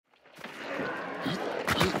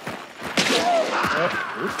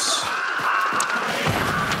Oh, oops.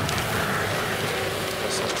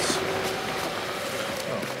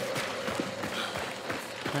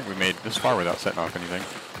 I think we made this far without setting off anything.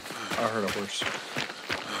 I heard a horse.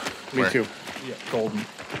 Me too. Yeah, golden.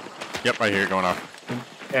 Yep, I hear it going off.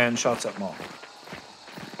 And shots at Maul.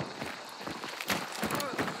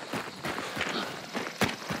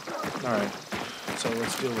 Alright. So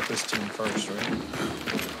let's deal with this team first, right?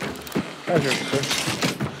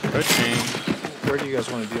 Good team. Where do you guys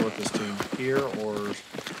want to deal with this team? Here or...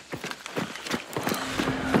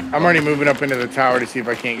 I'm already moving up into the tower to see if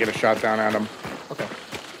I can't get a shot down at him. Okay.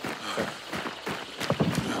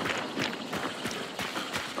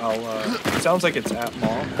 It sounds like it's at Maul.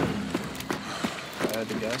 I had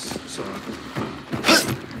to guess, so...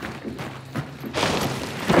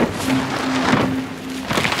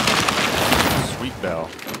 Sweet bell.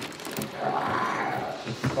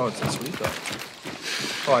 Oh, it's a sweet bell.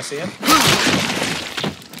 Oh, I see him.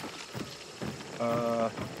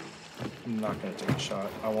 I'm not gonna take a shot.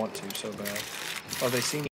 I want to so bad. Oh, they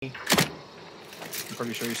see me. I'm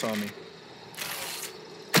pretty sure you saw me.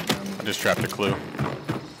 I just trapped a clue. Do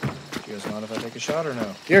you guys mind if I take a shot or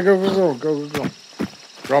no? Yeah, go.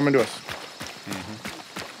 Draw him into us.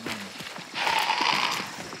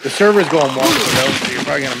 The server's going walk though, so you're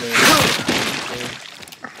probably gonna move.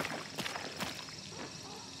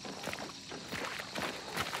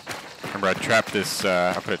 Remember, I trapped this.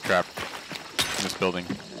 I put a trap in this building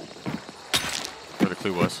where the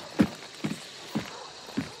clue was.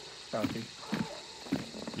 Copy.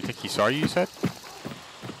 You think he saw you? You said?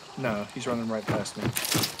 No, he's running right past me.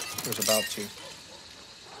 He was about to.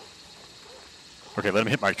 Okay, let him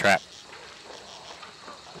hit my trap.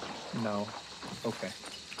 No. Okay.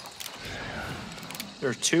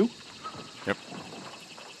 There's two? Yep.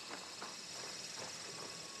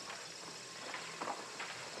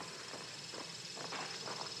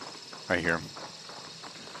 I hear him.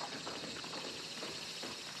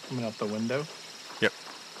 Coming out the window? Yep.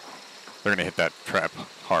 They're gonna hit that trap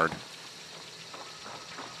hard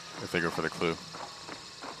if they go for the clue.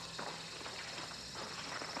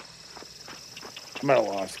 I'm at a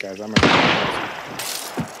loss, guys. I'm at a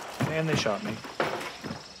loss. And they shot me.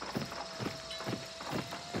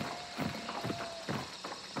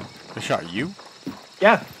 They shot you?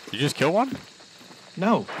 Yeah. You just kill one?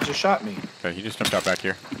 No, he just shot me. Okay, he just jumped out back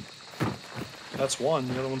here. That's one.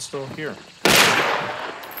 The other one's still here.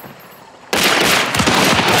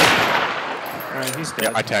 Alright, he's dead.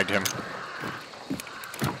 Yeah, I tagged him.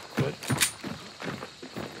 Good.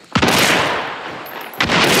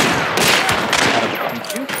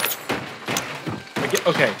 Thank you.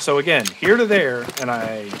 Okay, so again, here to there, and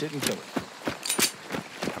I didn't kill it.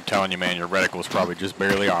 I'm telling you, man, your reticle was probably just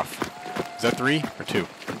barely off. Is that 3 or 2?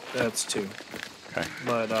 That's 2. Okay.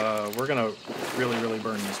 But we're gonna really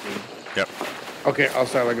burn this dude. Yep. Okay, I'll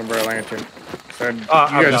start looking for a lantern. So you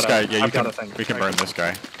I've This got guy, a- yeah, you I've got can. a thing. We can burn this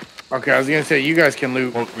guy. Okay, I was gonna say you guys can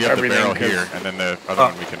loot Well, we have the everything. barrel 'cause- here, and then the other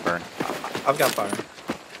one we can burn. I've got fire.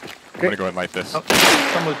 I'm gonna go ahead and light this. Oh,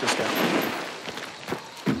 come loot this guy.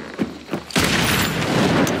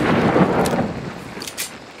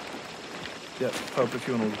 Yep, Pope, if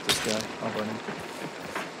you want to loot this guy, I'll burn him.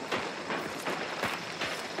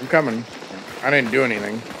 I'm coming. I didn't do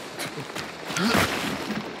anything.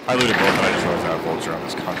 I looted both, but I just realized I have vulture on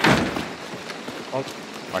this cock. Oh,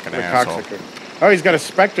 Like an The asshole. cocksucker. Oh, he's got a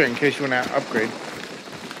Spectre in case you want to upgrade.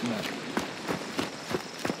 no.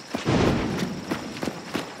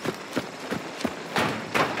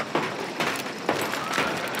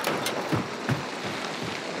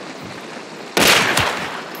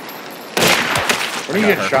 What are you Got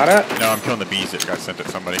getting her. shot at? No, I'm killing the bees that got sent at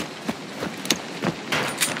somebody.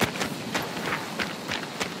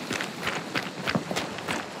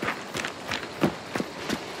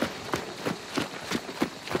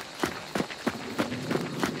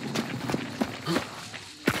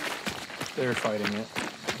 They're fighting it.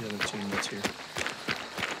 The other team that's here.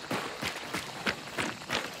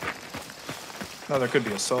 Now there could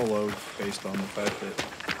be a solo based on the fact that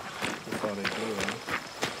we thought it blew.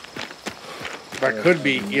 That could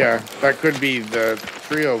be, yeah. That could be the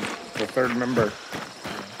trio, the third member.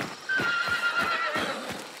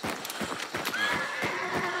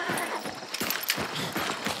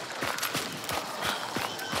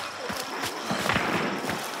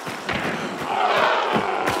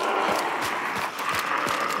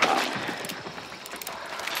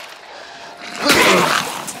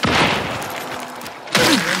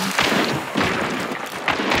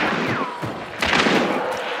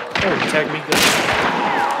 Oh, tag me good.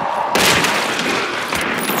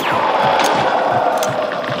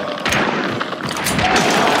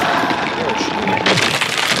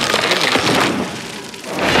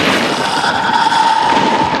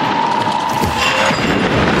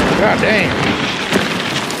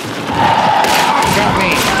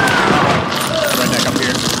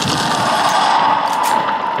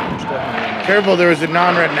 Careful, there was a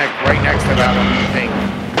non-redneck right next to that one thing.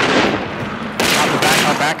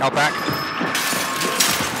 Out back.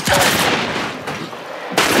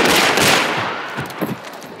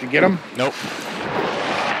 Did you get him? Nope.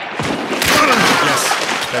 Yes,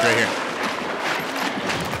 dead right here.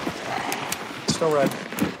 Still red.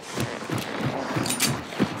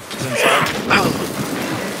 He's inside.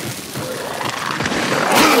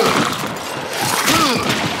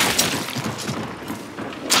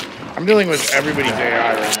 I'm dealing with everybody's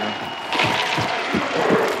AI right now.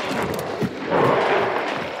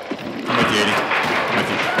 I'm with you, 80. I'm with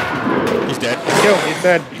you. He's dead. Kill, he's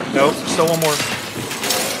dead. Nope, still one more.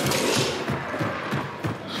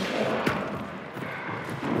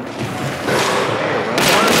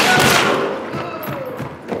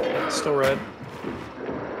 Still red.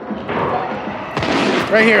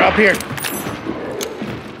 Right here, up here.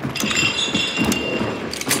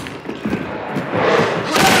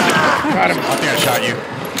 Got him. I think I shot you.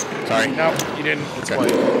 Sorry. Nope, you didn't. It's Okay.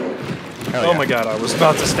 white. Hell Oh yeah. my god, I was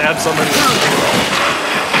about to stab somebody.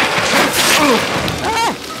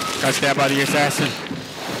 Got stabbed by the assassin.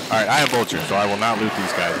 Alright, I have vultures, so I will not loot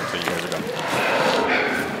these guys until you guys are done.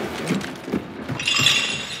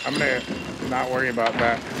 I'm gonna not worry about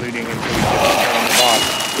that looting until we get on the boss.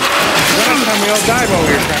 Last time we all died while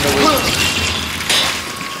we were trying to loot.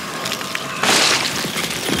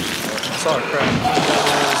 I saw a crowd.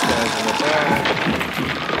 Those guys in the back.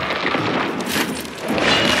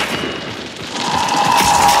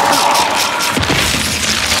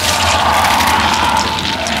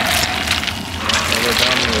 We're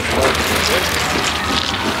down to the fourth.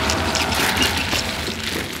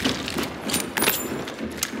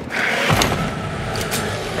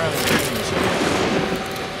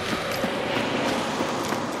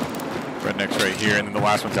 Redneck's right here, and then the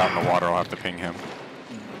last one's out in the water. I'll have to ping him.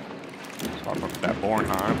 So I'll put that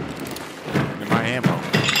Bornheim in my ammo.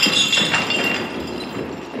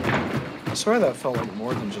 I swear that felt like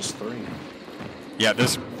more than just 3. Yeah,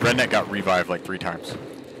 this redneck got revived like 3 times.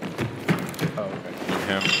 Oh, okay. Loot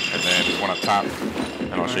him, and then one up top,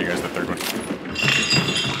 and I'll show you guys the third one.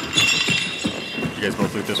 You guys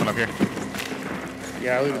both loot this one up here?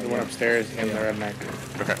 Yeah, I looted the one upstairs and the redneck.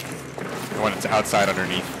 Okay. The one that's outside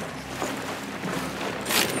underneath.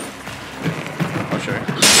 I'll show you.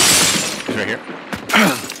 He's right here.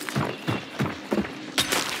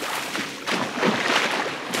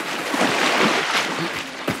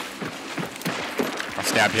 I'll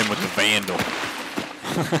stab him with the vandal.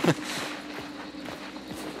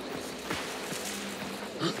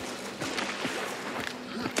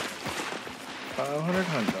 500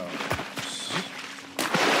 $100.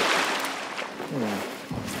 Well,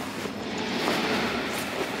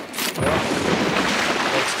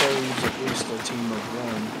 that still leaves at least a team of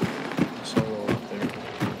 1 solo up there.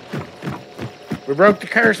 We broke the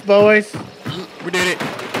curse, boys. We did it.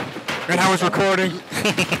 And I was recording.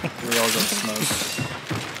 We all got smoked.